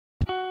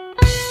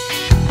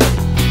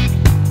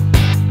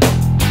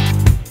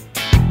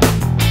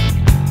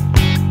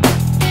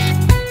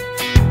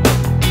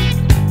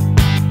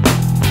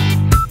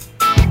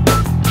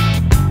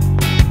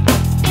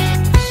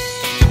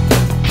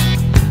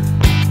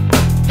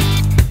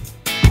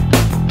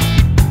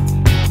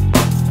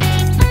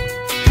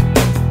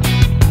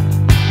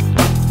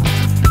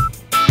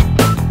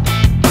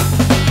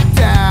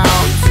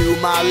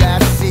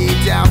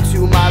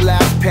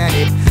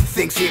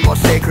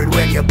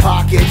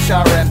pockets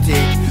are empty.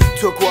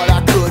 Took what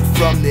I could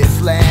from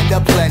this land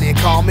of plenty.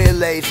 Call me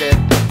lazy,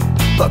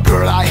 but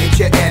girl, I ain't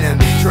your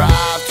enemy.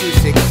 Drive to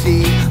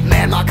succeed,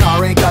 man, my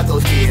car ain't got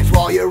those gears.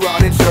 While you're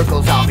running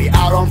circles, I'll be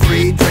out on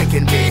free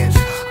drinking beers.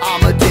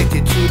 I'm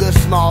addicted to the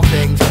small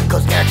things,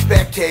 cause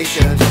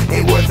expectations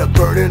ain't worth the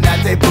burden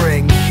that they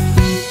bring.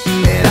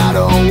 And I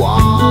don't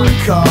wanna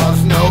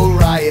cause no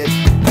riot.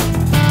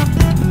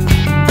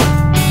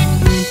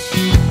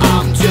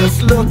 I'm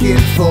just looking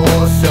for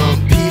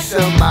some peace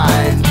of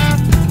mind.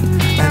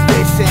 And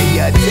they say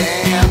you're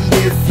damned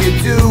if you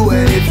do,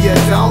 and if you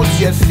don't,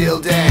 you're still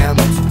damned.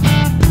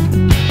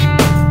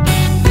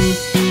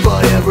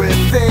 But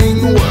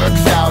everything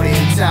works out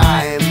in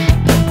time.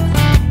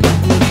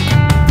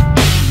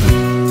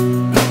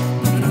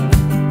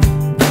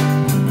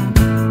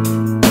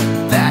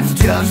 That's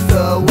just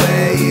the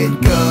way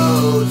it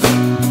goes.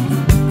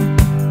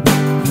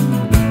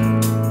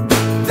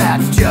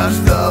 That's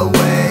just the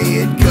way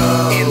it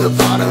goes. In the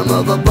bottom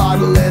of a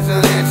bottle is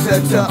an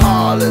answer to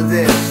all of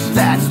this.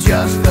 That's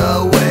just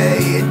the way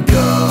it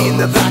goes. In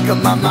the back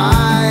of my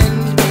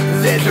mind,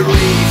 there's a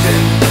reason,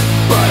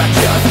 but I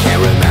just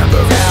can't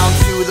remember. Down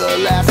to the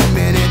last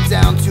minute,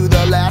 down to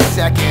the last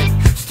second.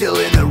 Still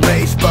in the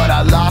race, but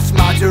I lost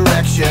my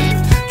direction.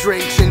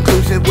 Drinks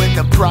inclusive with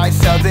the price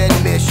of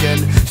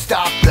admission.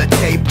 Stop the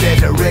tape,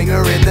 there's a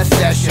ringer in the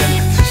session.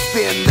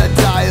 Spin the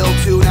dial,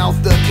 tune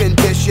out the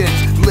conditions.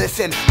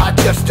 Listen, I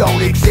just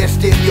don't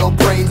exist in your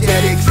brain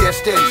dead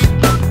existence.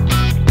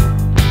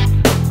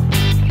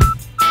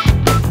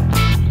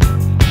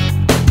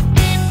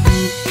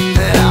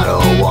 And I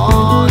don't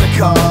wanna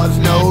cause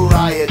no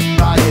riot,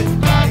 riot,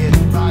 riot,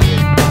 riot,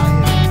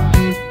 riot,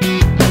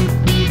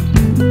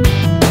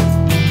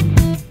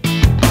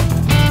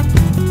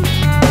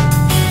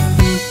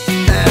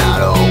 and I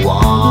don't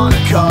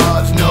wanna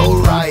cause no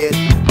riot.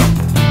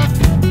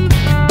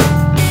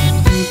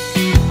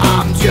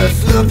 I'm just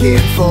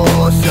looking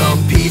for some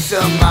peace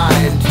of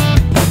mind.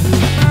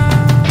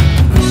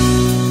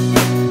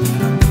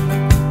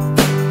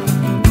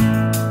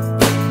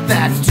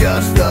 That's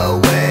just the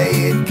way